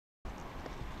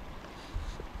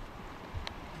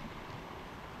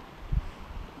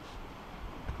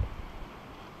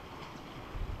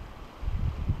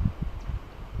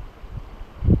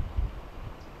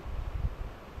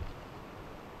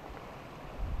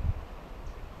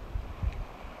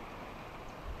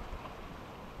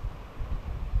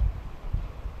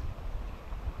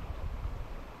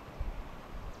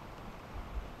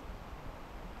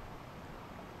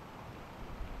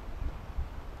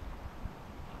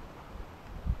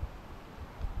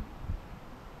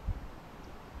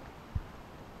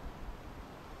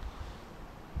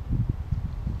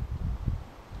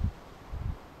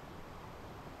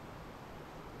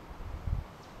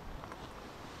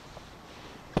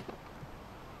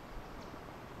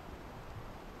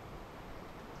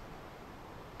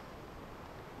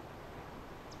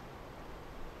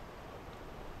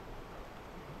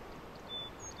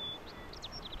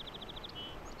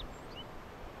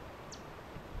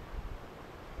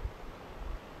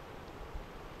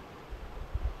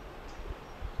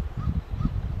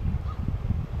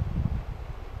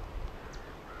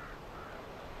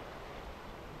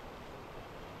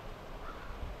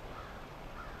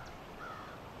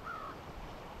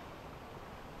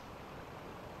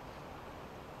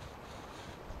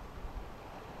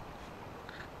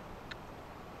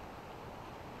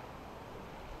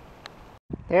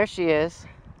There she is.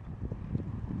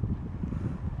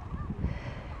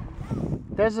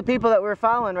 There's the people that we're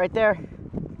following right there.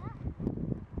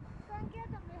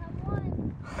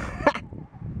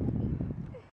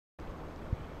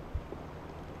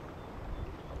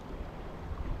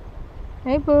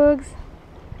 Hey, Boogs.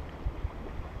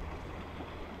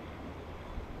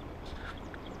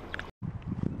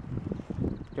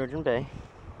 Georgian Bay.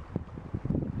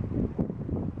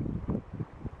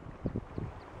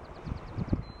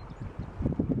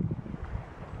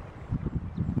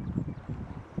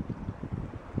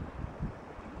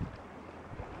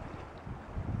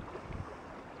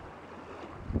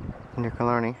 Near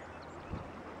Killarney.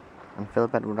 And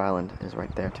Phillip Edward Island is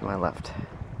right there to my left.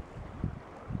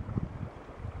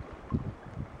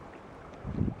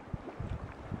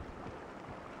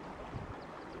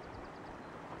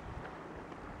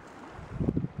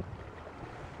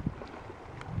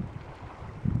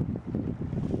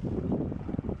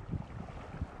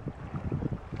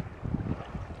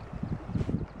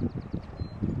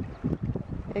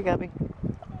 Hey, Gabby.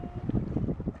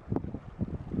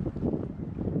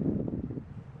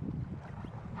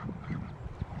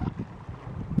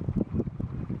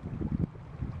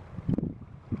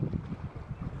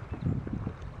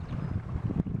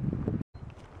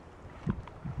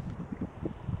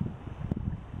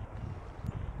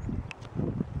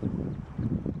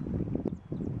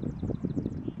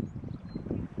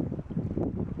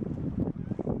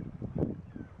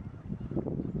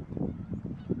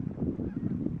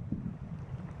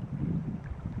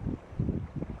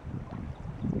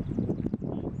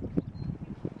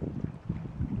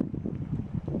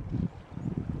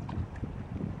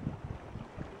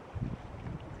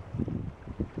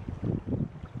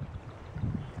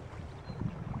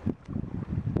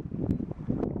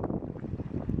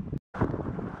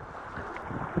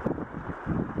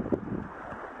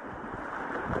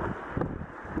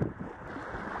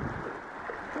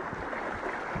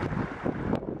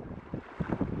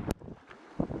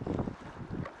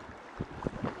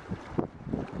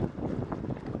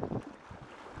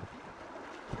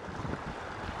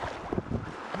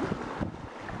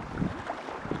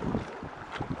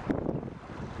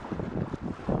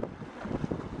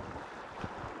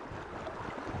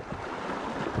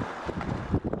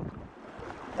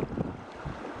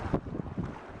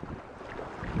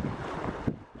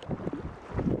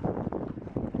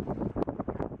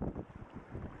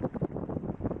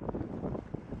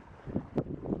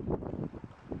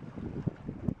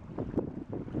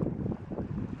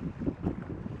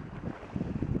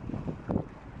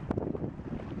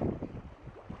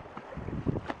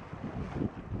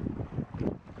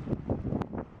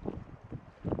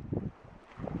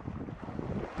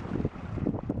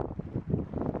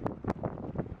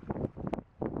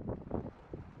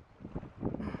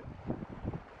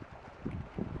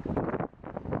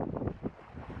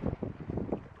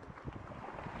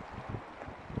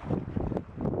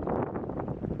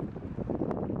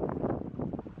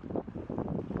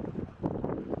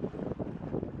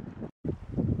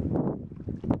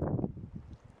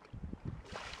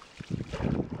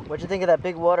 What'd you think of that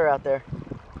big water out there?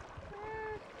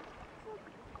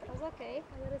 It was okay.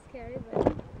 A little scary,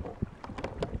 but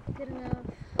good enough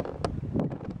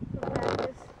for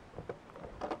practice.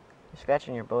 You're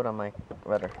scratching your boat on my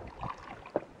rudder.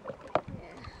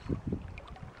 Yeah.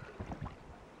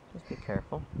 Just be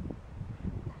careful.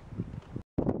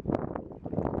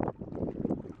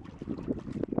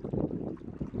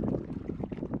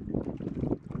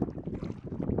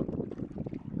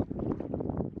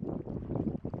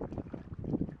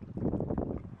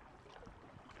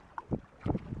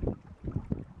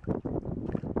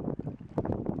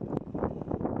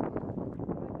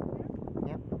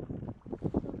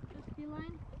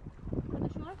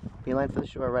 Beeline for the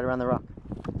shore, right around the rock.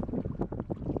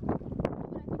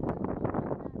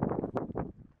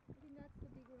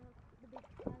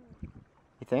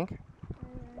 You think?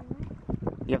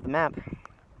 You have the map.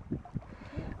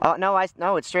 Oh no,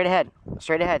 no, it's straight ahead.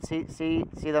 Straight ahead. See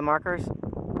the markers?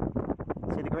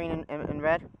 See the green and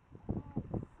red?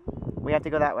 We have to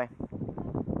go that way.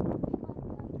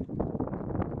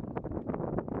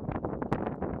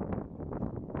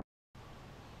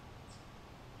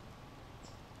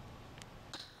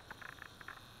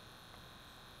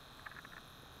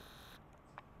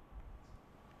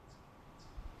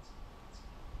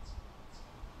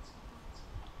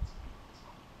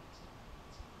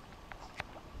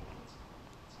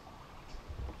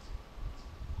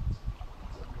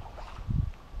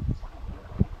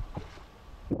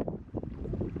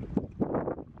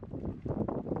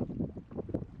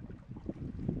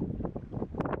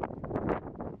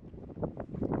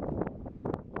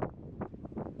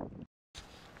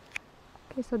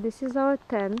 So this is our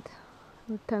tent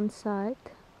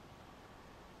site.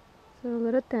 So a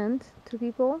little tent, 2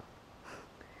 people,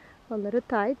 a little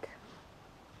tight.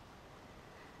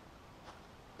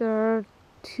 There are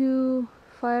 2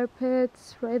 fire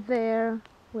pits right there.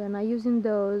 We're not using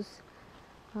those.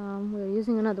 We're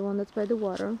using another one that's by the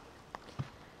water.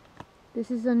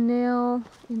 This is a nail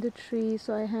in the tree,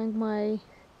 so I hang a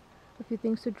few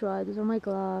things to dry. These are my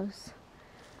gloves.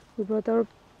 We brought our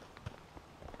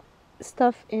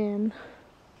stuff in.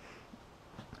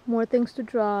 More things to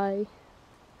dry.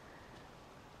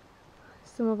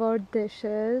 Some of our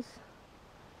dishes.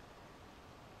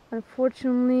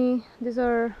 Unfortunately, these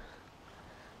are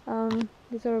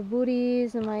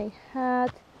booties and my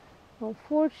hat.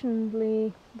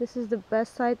 Unfortunately, this is the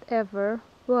best site ever,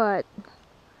 but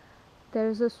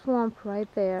there's a swamp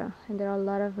right there and there are a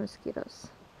lot of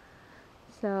mosquitoes.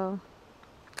 So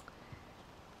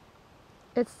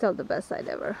it's still the best site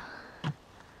ever.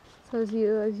 So as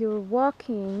you're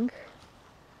walking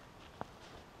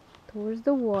towards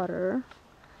the water,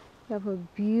 you have a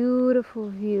beautiful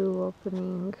view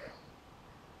opening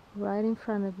right in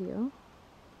front of you.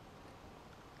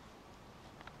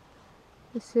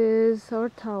 This is our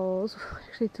towels. We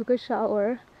actually took a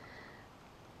shower.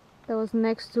 That was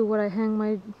next to where I hang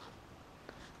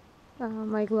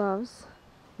my gloves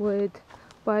with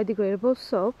biodegradable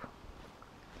soap.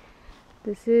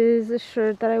 This is a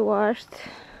shirt that I washed.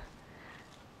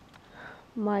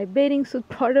 My bathing suit,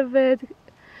 part of it.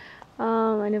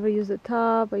 I never used the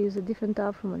top. I used a different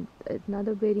top from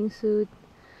another bathing suit.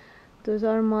 Those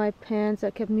are my pants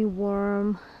that kept me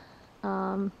warm.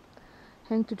 Hang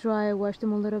to dry. I washed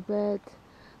them a little bit.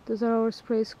 Those are our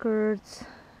spray skirts.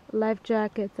 Life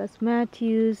jackets. That's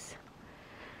Matthew's.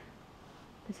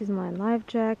 This is my life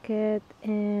jacket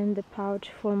and the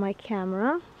pouch for my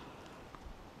camera.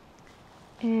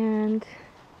 And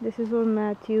this is where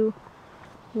Matthew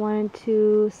wanted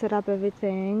to set up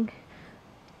everything.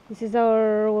 This is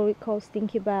our what we call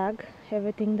stinky bag.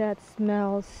 Everything that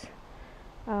smells,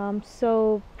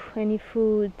 soap, any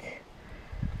food,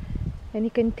 any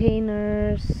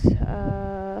containers,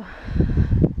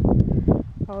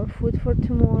 our food for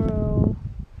tomorrow.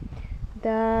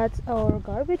 That's our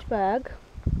garbage bag.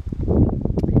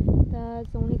 That's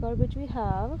the only garbage we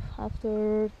have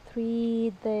after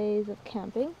 3 days of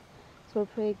camping, so we're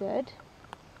pretty good.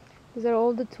 These are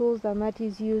all the tools that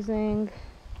Matthew's using.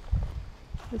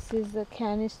 This is the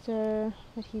canister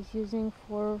that he's using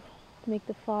to make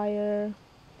the fire.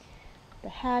 The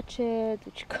hatchet,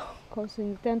 which goes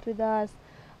in the tent with us.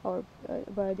 Our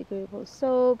biodegradable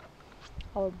soap.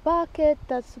 Our bucket,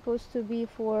 that's supposed to be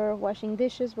for washing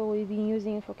dishes, but we've been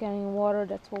using it for carrying water.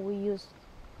 That's what we use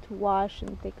to wash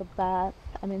and take a bath.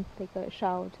 Take a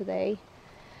shower today.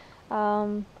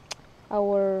 Our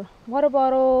water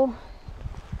bottle.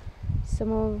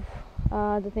 Some of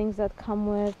the things that come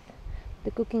with the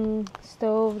cooking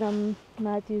stove that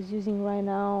Matthew's using right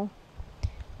now.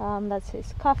 That's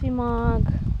his coffee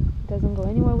mug. Doesn't go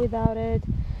anywhere without it.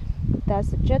 That's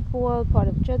the jet boil, part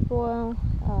of jet boil.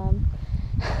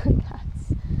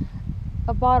 That's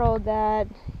a bottle that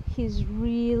he's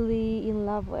really in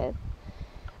love with.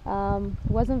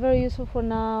 Wasn't very useful for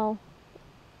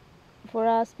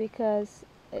us because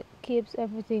it keeps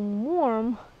everything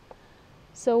warm.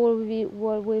 So what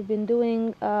we've been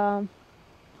doing,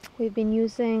 we've been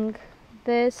using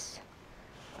this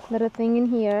little thing in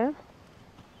here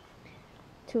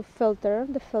to filter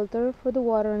for the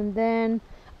water, and then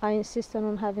I insisted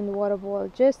on having the water boil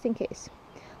just in case.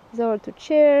 These are 2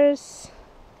 chairs,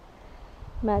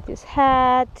 Matthew's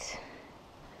hat,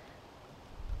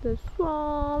 the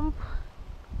swamp.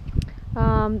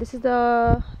 This is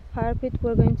the fire pit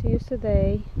we're going to use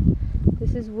today.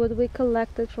 This is wood we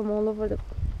collected from all over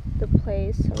the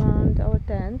place around our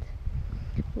tent.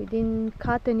 We didn't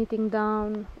cut anything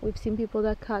down. We've seen people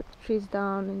that cut trees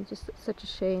down, and just such a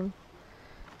shame.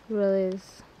 It really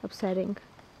is upsetting.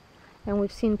 And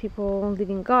we've seen people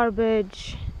leaving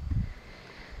garbage.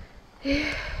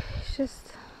 It's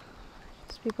just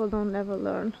people don't ever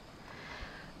learn.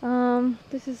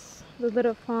 This is the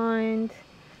little find.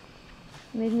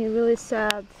 Made me really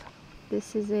sad.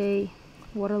 This is a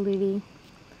water lily.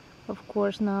 Of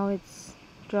course now it's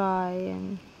dry,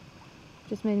 and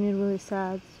just made me really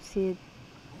sad to see it,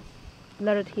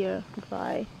 let it here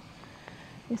dry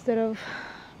instead of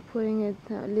putting it,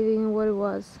 leaving it what it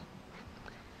was.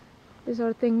 These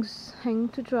are things hanging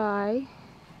to dry.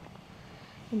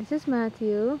 And this is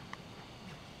Matthew.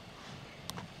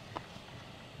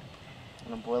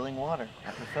 And I'm boiling water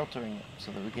after filtering it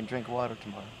so that we can drink water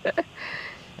tomorrow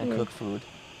and cook food.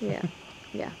 Yeah.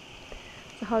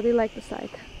 So how do you like the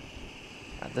site?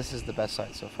 This is the best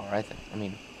site so far, I think. I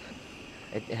mean,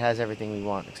 it has everything we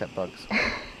want except bugs.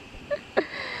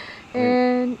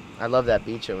 And I love that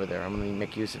beach over there. I'm gonna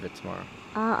make use of it tomorrow.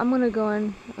 I'm gonna go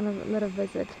on a little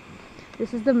visit.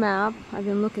 This is the map. I've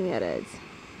been looking at it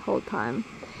the whole time.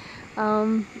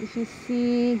 If you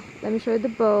see, let me show you the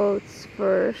boats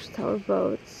first. Our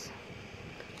boats.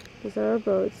 These are our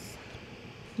boats.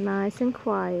 Nice and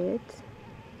quiet.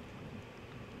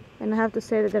 And I have to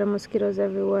say that there are mosquitoes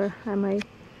everywhere. I might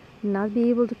not be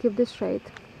able to keep this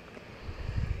straight.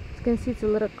 As you can see, it's a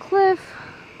little cliff.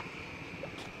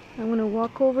 I'm gonna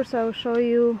walk over so I will show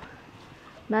you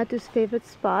Matthew's favorite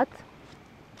spot.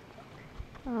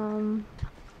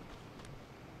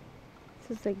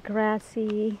 This is like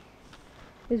grassy.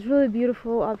 It's really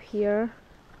beautiful up here,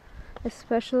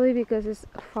 especially because it's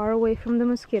far away from the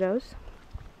mosquitoes.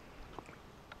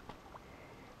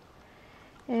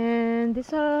 And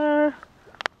these are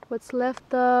what's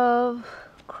left of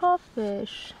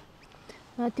crawfish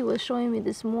Matthew was showing me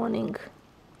this morning.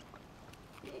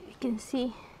 You can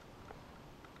see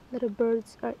little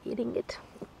birds are eating it,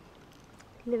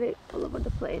 living all over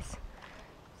the place.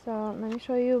 So let me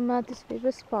show you Matthew's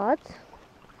favorite spot.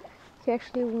 He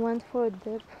actually went for a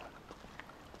dip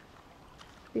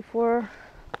before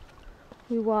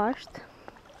we washed,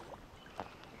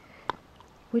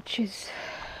 which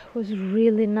was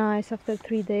really nice after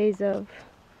 3 days of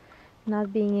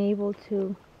not being able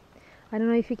to. I don't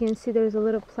know if you can see, there's a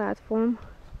little platform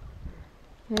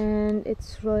and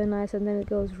it's really nice, and then it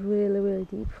goes really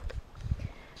deep.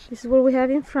 This is what we have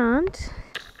in front.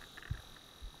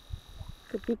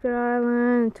 The bigger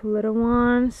island, 2 little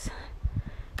ones.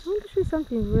 I want to show you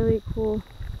something really cool.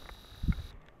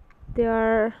 There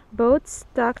are boats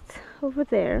docked over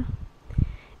there,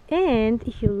 and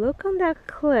if you look on that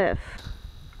cliff,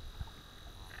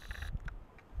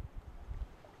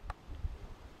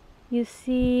 you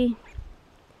see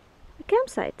a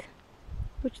campsite,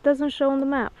 which doesn't show on the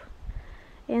map.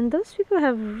 And those people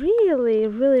have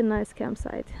really nice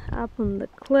campsite up on the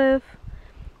cliff.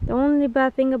 The only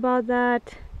bad thing about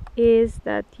that is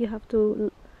that you have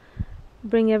to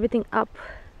bring everything up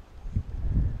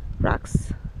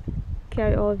rocks,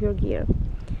 carry all of your gear.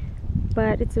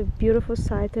 But it's a beautiful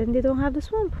site, and they don't have the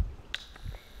swamp.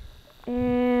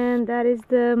 And that is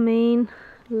the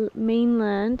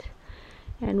mainland,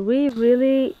 and we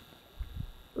really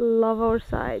love our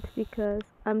site because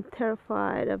I'm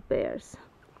terrified of bears.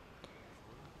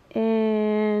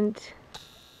 And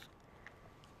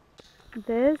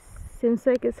this seems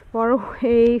like it's far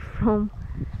away from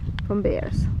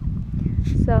bears,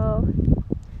 so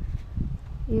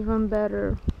even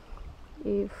better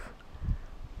than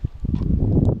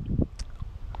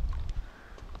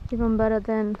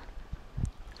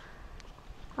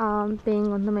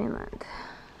being on the mainland.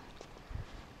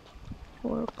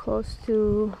 We're close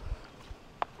to,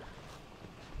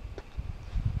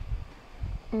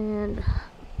 and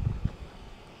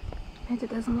it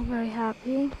doesn't look very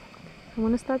happy. I'm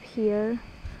gonna stop here.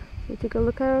 We take a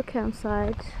look at our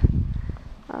campsite.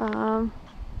 I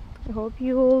hope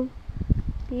you'll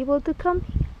be able to come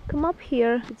up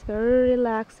here. It's very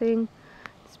relaxing.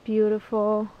 It's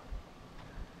beautiful,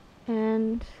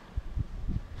 and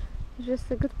it's just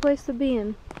a good place to be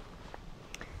in.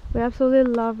 We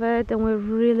absolutely love it, and we're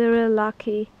really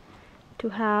lucky to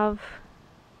have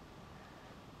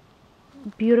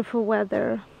beautiful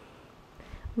weather.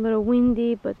 A little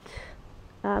windy, but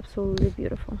absolutely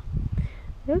beautiful.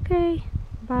 Okay,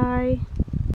 bye.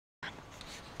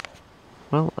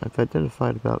 Well, I've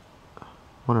identified about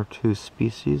 1 or 2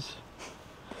 species,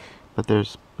 but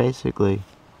there's basically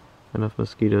enough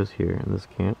mosquitoes here in this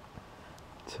camp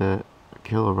to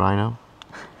kill a rhino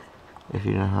if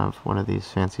you don't have one of these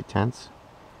fancy tents.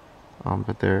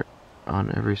 But they're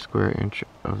on every square inch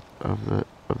of the.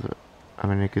 I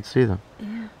mean, you could see them.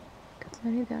 Yeah, it's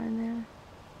many down there.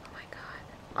 Oh my god.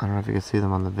 I don't know if you can see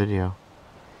them on the video.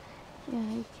 Yeah,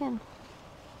 you can.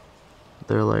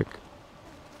 They're like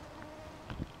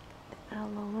all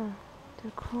over.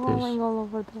 They're crawling all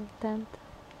over the tent.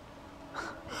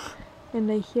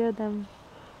 And I hear them.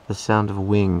 The sound of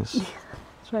wings.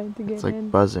 Trying to get in. It's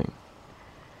like buzzing.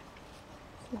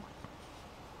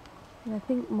 And I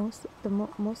think most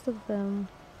of them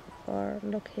are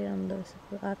located on this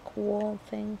black wall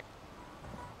thing.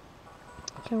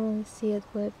 I can't really see it,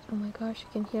 but oh my gosh, you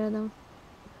can hear them.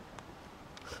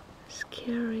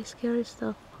 Scary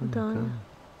stuff. Done.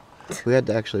 We had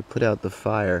to actually put out the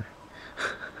fire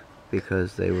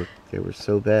because they were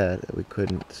so bad that we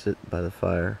couldn't sit by the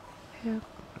fire. Yeah.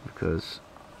 Because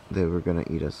they were gonna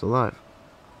eat us alive.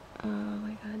 Oh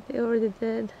my god, they already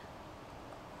did.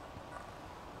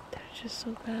 They're just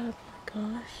so bad. Oh my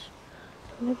gosh.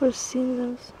 I've never seen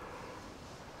those.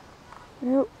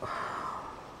 Nope.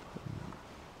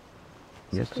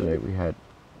 Yesterday we had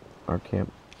our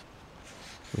camp.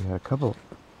 We had a couple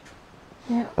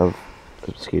Yeah. of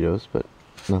mosquitoes, but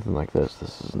nothing like this.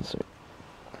 This is insane.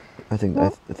 I think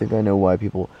I know why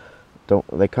people don't.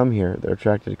 They come here. They're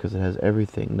attracted because it has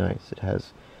everything nice. It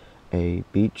has a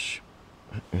beach.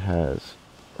 It has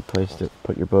a place to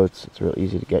put your boats. It's real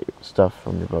easy to get your stuff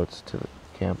from your boats to the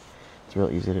camp. It's real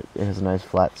easy. It has a nice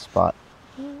flat spot.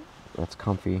 That's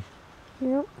comfy.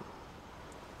 Yep.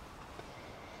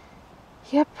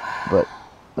 Yep. But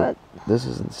this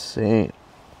is insane.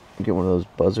 You get one of those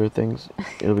buzzer things.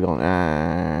 It'll be going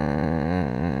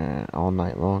all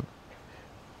night long.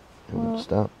 It won't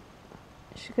stop.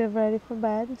 You should get ready for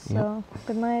bed. So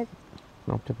good night.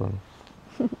 Not too bad.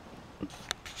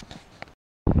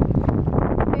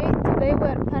 Okay, today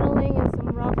we're paddling in some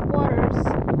rough waters.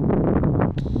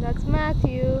 That's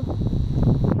Matthew.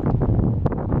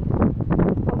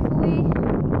 Hopefully you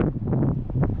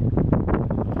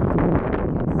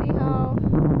can see how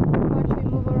much we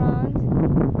move around.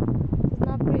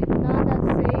 It's not that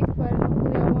safe, but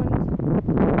hopefully I won't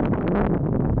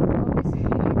be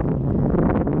safe.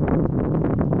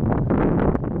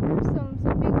 There's some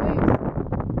big waves.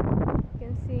 You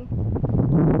can see.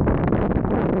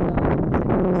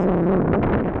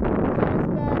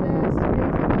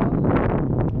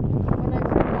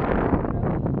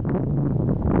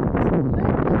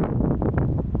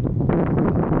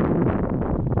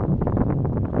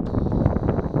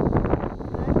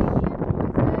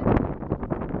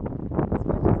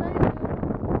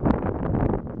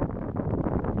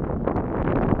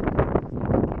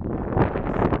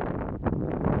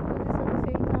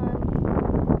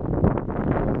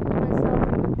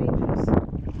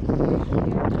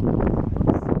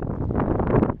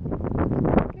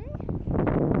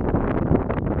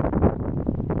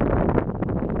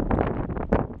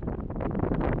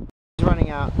 Running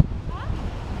out.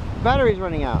 Battery's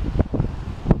running out.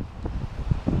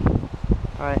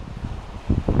 Alright.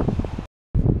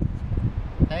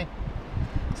 Hey.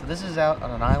 So this is out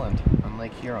on an island on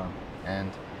Lake Huron.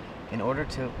 And in order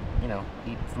to,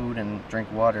 eat food and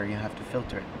drink water, you have to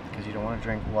filter it because you don't want to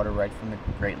drink water right from the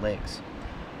Great Lakes.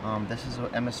 This is an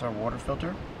MSR water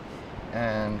filter.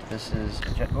 And this is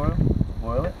jet oil.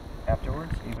 Boil it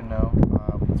afterwards, even though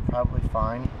it's probably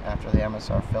fine after the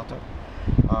MSR filter.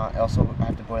 Also, I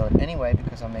have to boil it anyway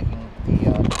because I'm making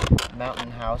the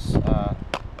Mountain House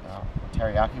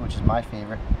teriyaki, which is my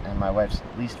favorite and my wife's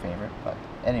least favorite. But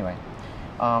anyway,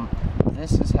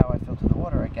 this is how I filter the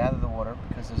water. I gather the water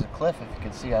because there's a cliff. If you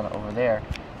can see over there,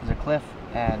 there's a cliff,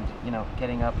 and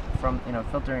getting up from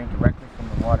filtering directly from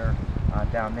the water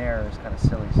down there is kind of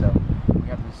silly. So we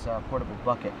have this portable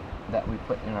bucket that we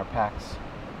put in our packs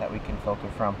that we can filter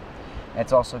from.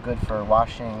 It's also good for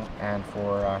washing and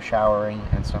for showering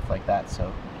and stuff like that,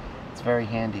 so it's very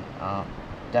handy.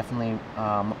 Definitely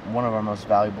one of our most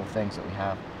valuable things that we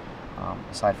have,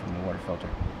 aside from the water filter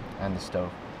and the stove.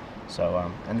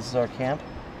 So, and this is our camp.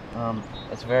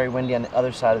 It's very windy on the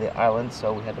other side of the island,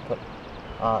 so we had to put,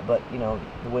 but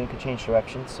the wind could change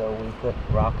direction, so we put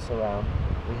rocks around.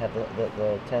 We have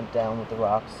the tent down with the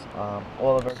rocks.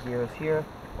 All of our gear is here,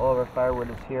 all of our firewood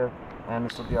is here. And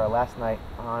this will be our last night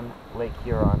on Lake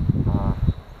Huron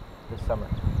this summer.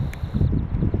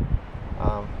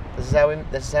 This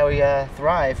is how we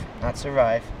thrive, not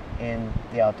survive, in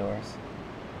the outdoors.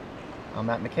 I'm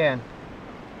Matt McCann.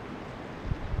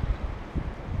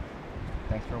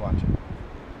 Thanks for watching.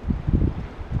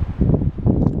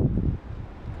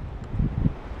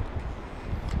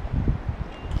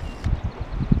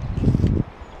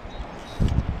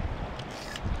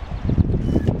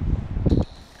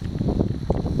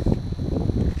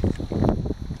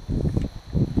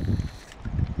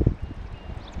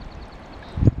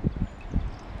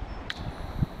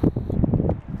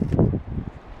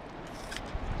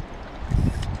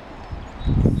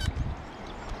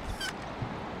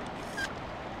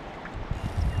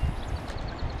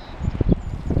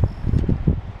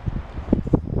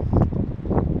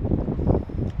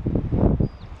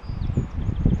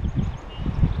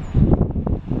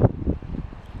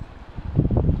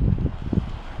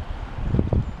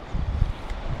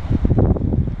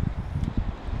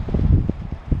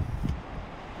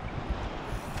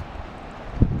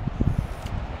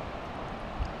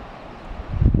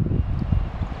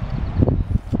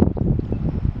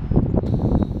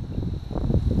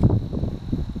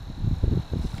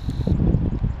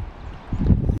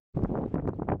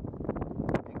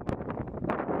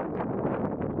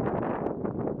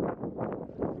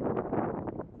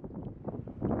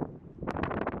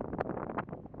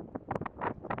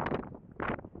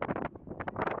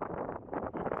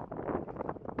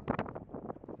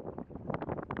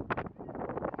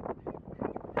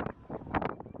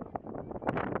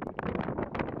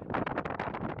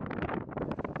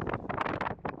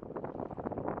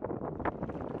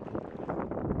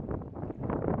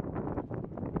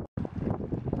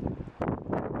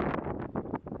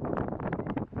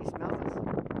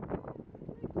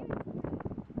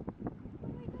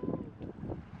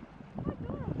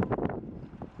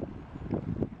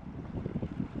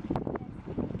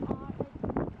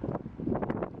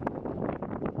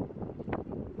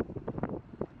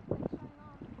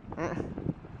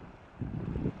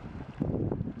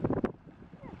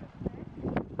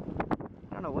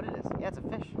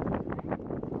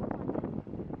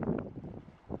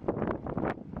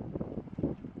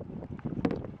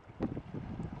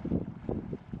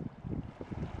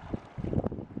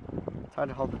 hard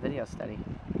to hold the video steady.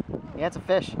 Yeah, it's a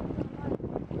fish.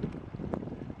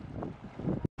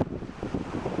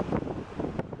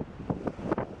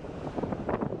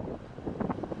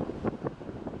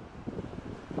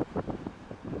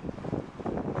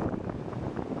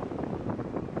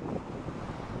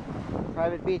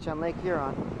 Private beach on Lake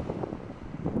Huron.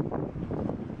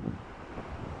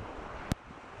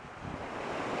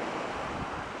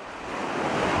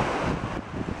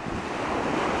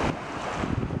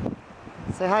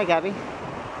 Say hi, Gabby.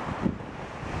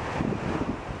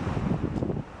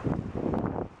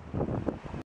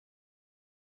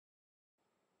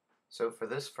 So for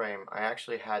this frame, I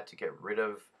actually had to get rid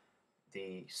of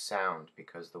the sound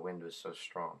because the wind was so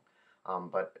strong.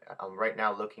 But I'm right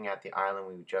now looking at the island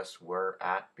we just were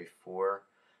at before,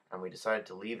 and we decided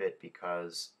to leave it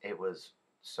because it was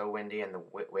so windy and the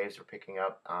waves were picking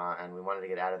up, and we wanted to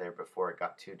get out of there before it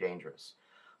got too dangerous.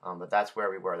 But that's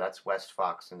where we were. That's West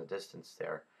Fox in the distance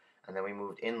there, and then we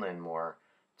moved inland more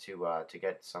to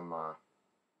get some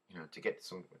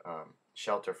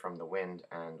shelter from the wind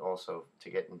and also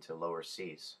to get into lower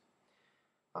seas.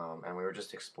 And we were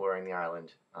just exploring the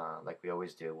island like we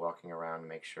always do, walking around and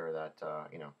make sure that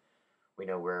we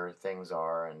know where things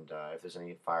are and if there's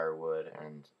any firewood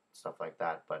and stuff like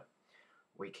that. But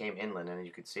we came inland, and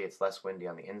you could see it's less windy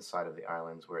on the inside of the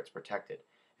islands where it's protected.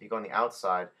 If you go on the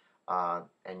outside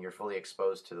and you're fully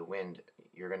exposed to the wind,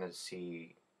 you're going to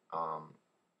see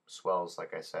swells,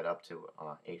 like I said, up to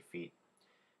 8 feet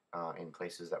in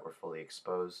places that were fully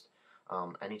exposed.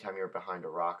 Anytime you're behind a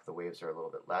rock, the waves are a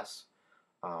little bit less.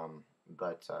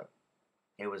 But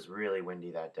it was really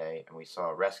windy that day, and we saw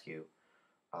a rescue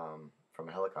from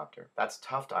a helicopter. That's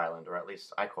Tuft Island, or at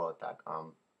least I call it that.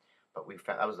 But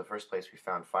that was the first place we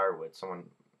found firewood. Someone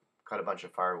cut a bunch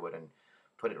of firewood and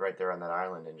put it right there on that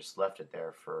island and just left it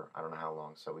there for I don't know how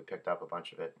long. So we picked up a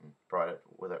bunch of it and brought it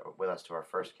with us to our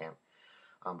first camp.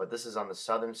 But this is on the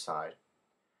southern side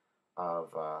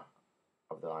of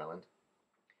the island,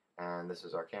 and this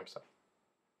is our campsite.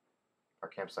 Our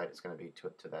campsite is going to be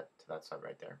to that side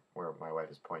right there, where my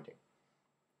wife is pointing.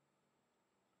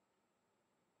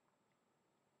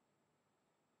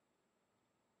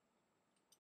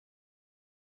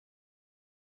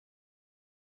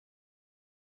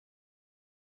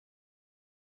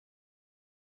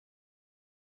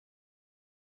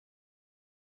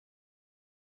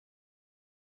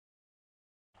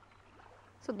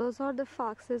 So those are the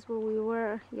foxes where we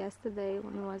were yesterday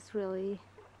when it was really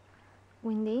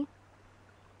windy.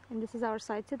 And this is our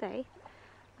site today.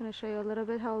 I'm going to show you a little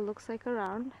bit how it looks like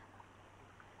around.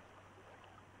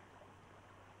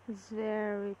 It's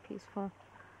very peaceful.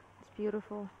 It's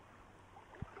beautiful.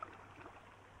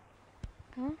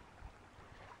 Okay.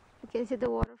 You can see the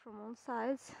water from all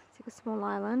sides. It's like a small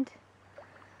island.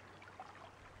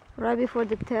 Right before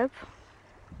the tip.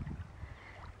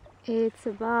 It's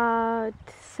about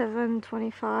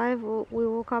 7:25. We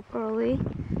woke up early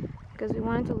because we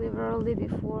wanted to leave early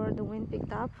before the wind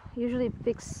picked up. Usually it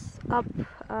picks up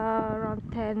around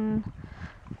 10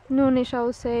 noonish, I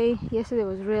would say. Yesterday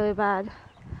was really bad.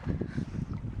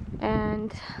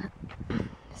 And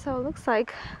so it looks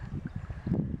like,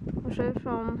 I'll show you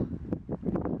from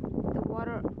the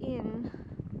water in.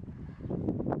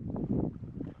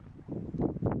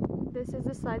 This is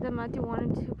the site that Matthew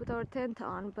wanted to put our tent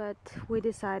on, but we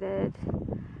discussed it,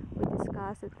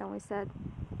 and we said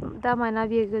that might not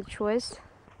be a good choice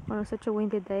on such a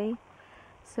windy day.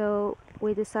 So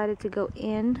we decided to go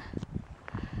in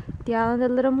the island a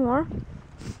little more.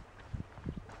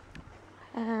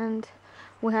 And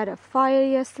we had a fire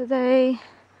yesterday.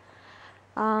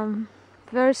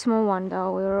 Very small one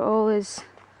though. We were always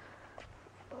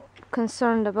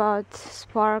concerned about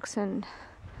sparks and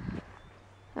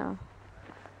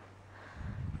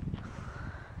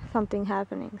something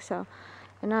happening. So,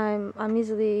 and I'm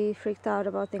easily freaked out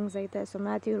about things like that. So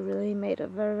Matthew really made a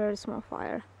very, very small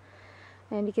fire,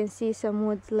 and you can see some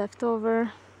wood left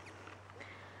over.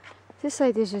 This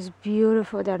site is just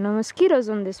beautiful. There are no mosquitoes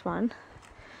on this one.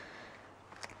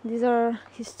 These are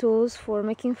his tools for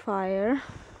making fire.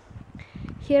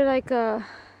 Here,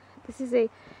 this is a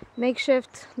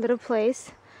makeshift little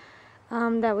place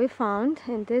that we found,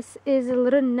 and this is a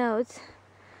little note,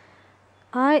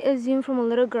 I assume from a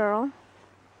little girl,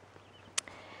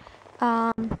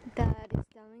 that is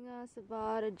telling us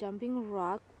about a jumping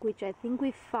rock, which I think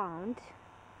we found.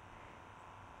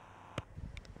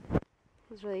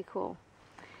 It's really cool.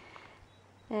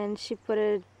 And she put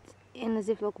it in a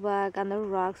Ziploc bag under a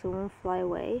rock so it won't fly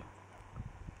away.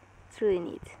 It's really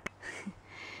neat.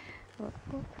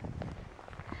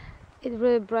 It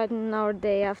really brightened our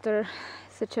day after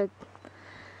such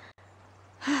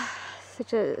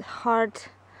such a hard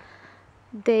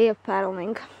day of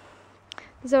paddling.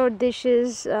 These are our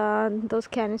dishes, those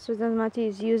canisters that Matthew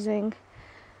is using,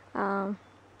 our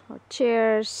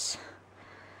chairs,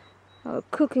 our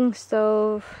cooking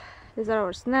stove. These are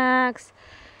our snacks.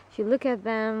 If you look at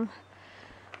them,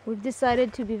 we've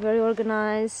decided to be very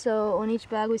organized. So on each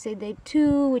bag we say day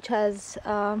 2, which has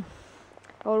our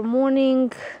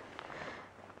morning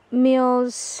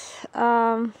meals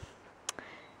and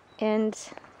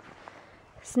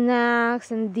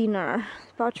snacks and dinner,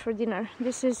 pouch for dinner.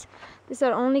 This is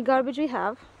our only garbage we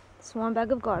have. It's one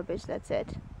bag of garbage, that's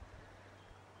it.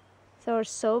 So our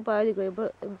soap,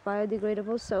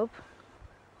 biodegradable soap.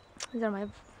 These are my,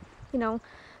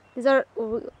 these are,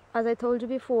 as I told you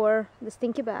before, the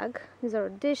stinky bag. These are our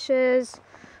dishes,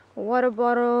 a water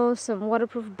bottle, some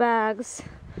waterproof bags.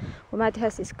 Matthew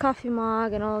has his coffee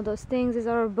mug and all those things. These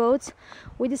are our boats.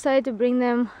 We decided to bring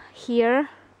them here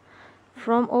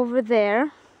from over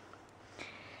there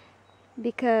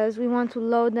because we want to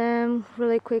load them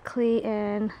really quickly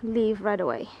and leave right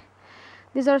away.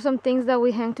 These are some things that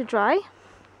we hang to dry.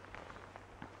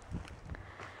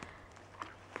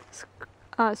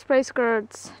 Spray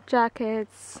skirts,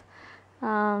 jackets,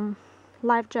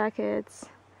 life jackets.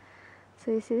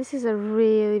 So you see, this is a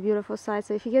really beautiful site.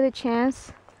 So if you get a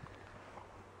chance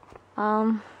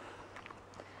to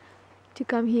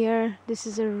come here, this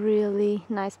is a really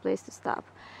nice place to stop.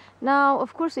 Now,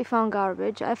 of course, we found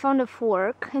garbage. I found a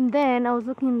fork, and then I was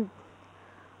looking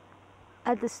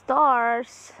at the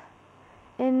stars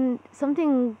and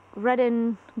something red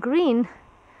and green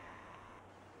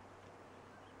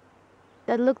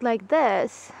that looked like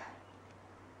this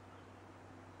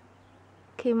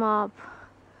came up,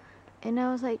 and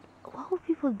I was like, why would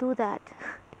people do that?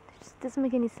 It just doesn't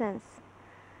make any sense.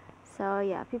 So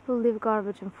yeah, people leave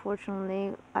garbage,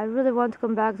 unfortunately. I really want to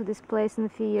come back to this place in a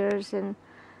few years, and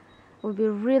it would be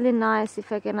really nice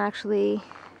if I can actually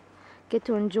get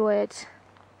to enjoy it.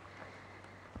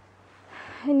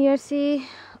 And here, see,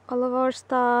 all of our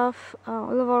stuff,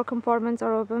 all of our compartments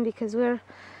are open because we're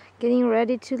getting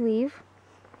ready to leave.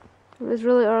 It was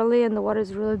really early and the water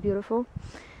is really beautiful.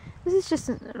 This is just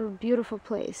a beautiful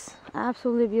place,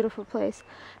 absolutely beautiful place.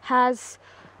 Has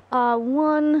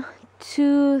one,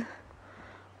 two,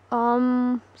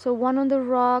 so one on the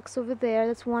rocks over there,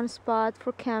 that's one spot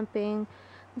for camping.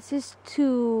 This is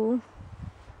 2,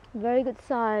 very good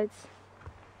size.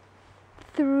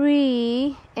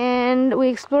 3, and we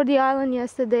explored the island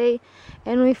yesterday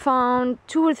and we found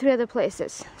 2 or 3 other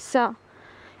places. So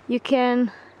you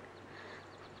can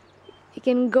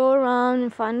go around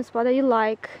and find a spot that you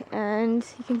like and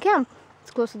you can camp.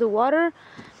 It's close to the water,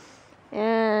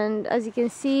 and as you can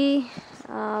see,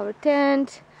 our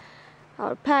tent,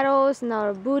 our paddles and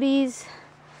our booties.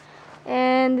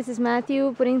 And this is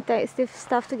Matthew putting stiff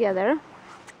stuff together.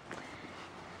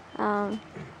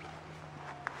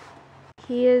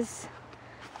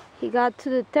 He got to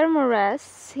the thermal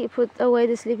rests. He put away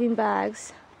the sleeping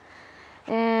bags.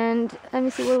 And let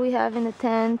me see what we have in the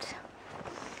tent.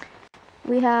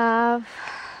 We have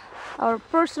our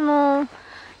personal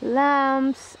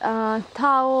lamps,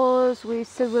 towels. We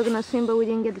said we were gonna swim, but we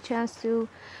didn't get the chance to.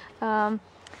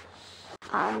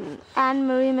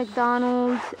 Anne-Marie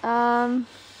McDonald,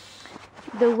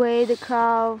 The Way the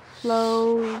Crow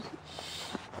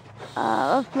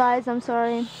Flies, I'm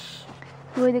sorry,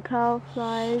 The Way the Crow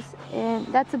Flies, and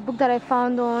that's a book that I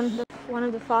found on one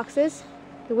of the foxes,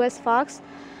 the West Fox,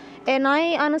 and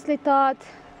I honestly thought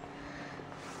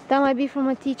that might be from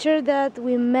a teacher that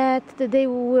we met the day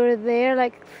we were there,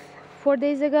 like 4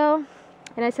 days ago,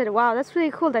 and I said, wow, that's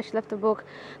really cool that she left the book.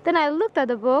 Then I looked at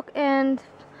the book and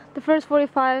the first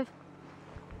 45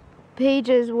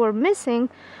 pages were missing,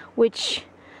 which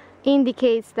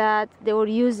indicates that they were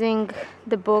using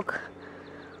the book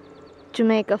to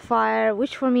make a fire,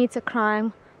 which for me it's a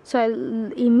crime. So I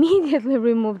immediately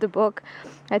removed the book.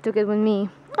 I took it with me,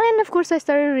 and of course I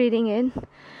started reading it.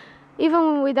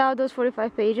 Even without those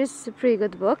 45 pages, it's a pretty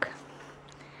good book.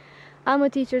 I'm a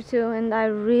teacher too, and I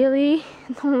really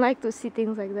don't like to see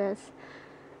things like this.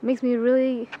 It makes me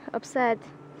really upset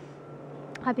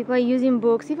how people are using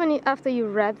books. Even after you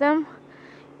read them,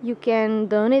 you can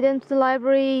donate them to the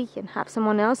library, you can have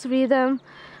someone else read them.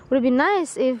 Would it be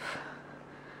nice if,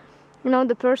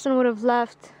 the person would have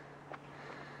left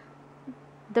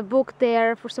the book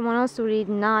there for someone else to read,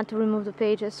 not to remove the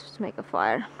pages to make a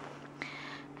fire.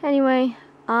 Anyway,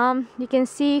 you can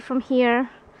see from here,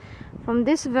 from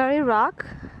this very rock,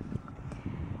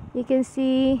 you can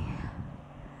see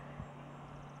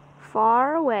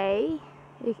far away.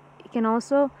 You can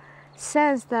also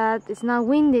sense that it's not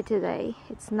windy today.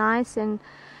 It's nice and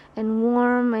and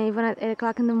warm, and even at 8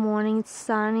 o'clock in the morning it's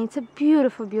sunny. It's a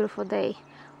beautiful, beautiful day,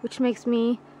 which makes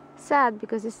me sad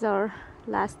because this is our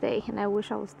last day and I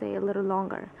wish I would stay a little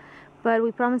longer. But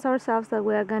we promised ourselves that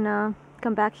we are gonna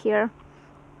come back here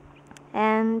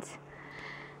and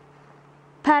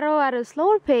paddle at a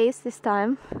slower pace this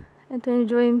time and to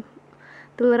enjoy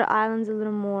the little islands a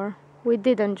little more. We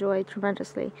did enjoy it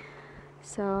tremendously.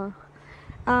 So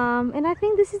and I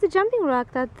think this is the jumping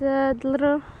rock that the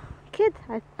little kid,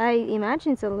 I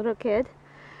imagine it's a little kid,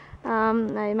 I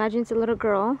imagine it's a little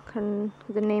girl, and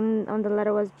the name on the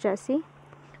letter was Jessie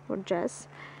or Jess,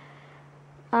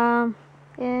 and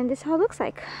this is how it looks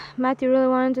like. Matthew really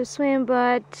wanted to swim,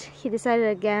 but he decided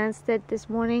against it this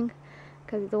morning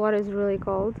because the water is really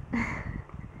cold.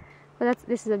 But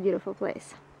this is a beautiful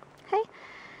place. Okay,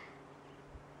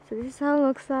 so this is how it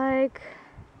looks like.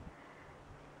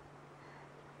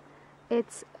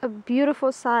 It's a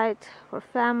beautiful site where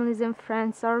families and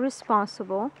friends are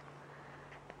responsible,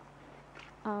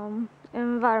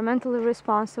 environmentally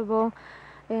responsible.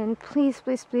 And please,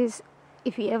 please, please,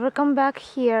 if you ever come back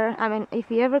here,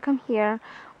 if you ever come here,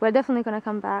 we're definitely gonna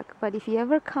come back, but if you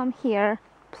ever come here,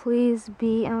 please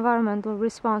be environmentally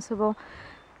responsible.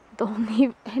 Don't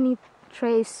leave any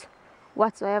trace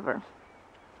whatsoever.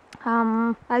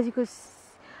 As you could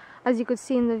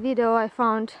see in the video, I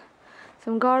found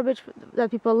some garbage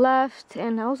that people left,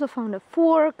 and I also found a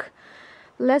fork.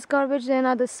 Less garbage than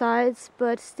other sides,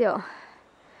 but still.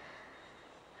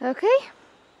 Okay,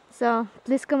 so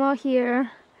please come out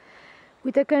here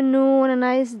with a canoe on a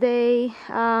nice day.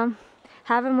 Have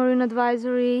a marine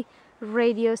advisory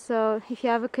radio, so if you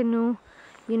have a canoe,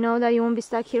 you know that you won't be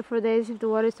stuck here for days if the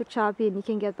water is too choppy and you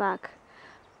can get back.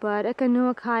 But a canoe,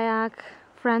 a kayak,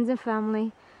 friends and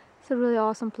family, it's a really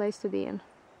awesome place to be in.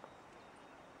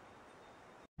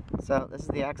 So this is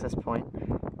the access point,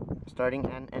 starting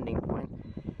and ending point.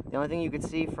 The only thing you could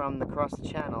see from across the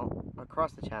channel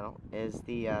is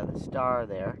the star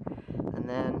there. And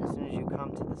then as soon as you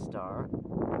come to the star,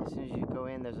 as soon as you go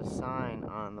in, there's a sign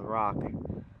on the rock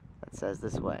that says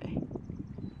this way.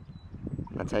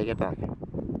 That's how you get back.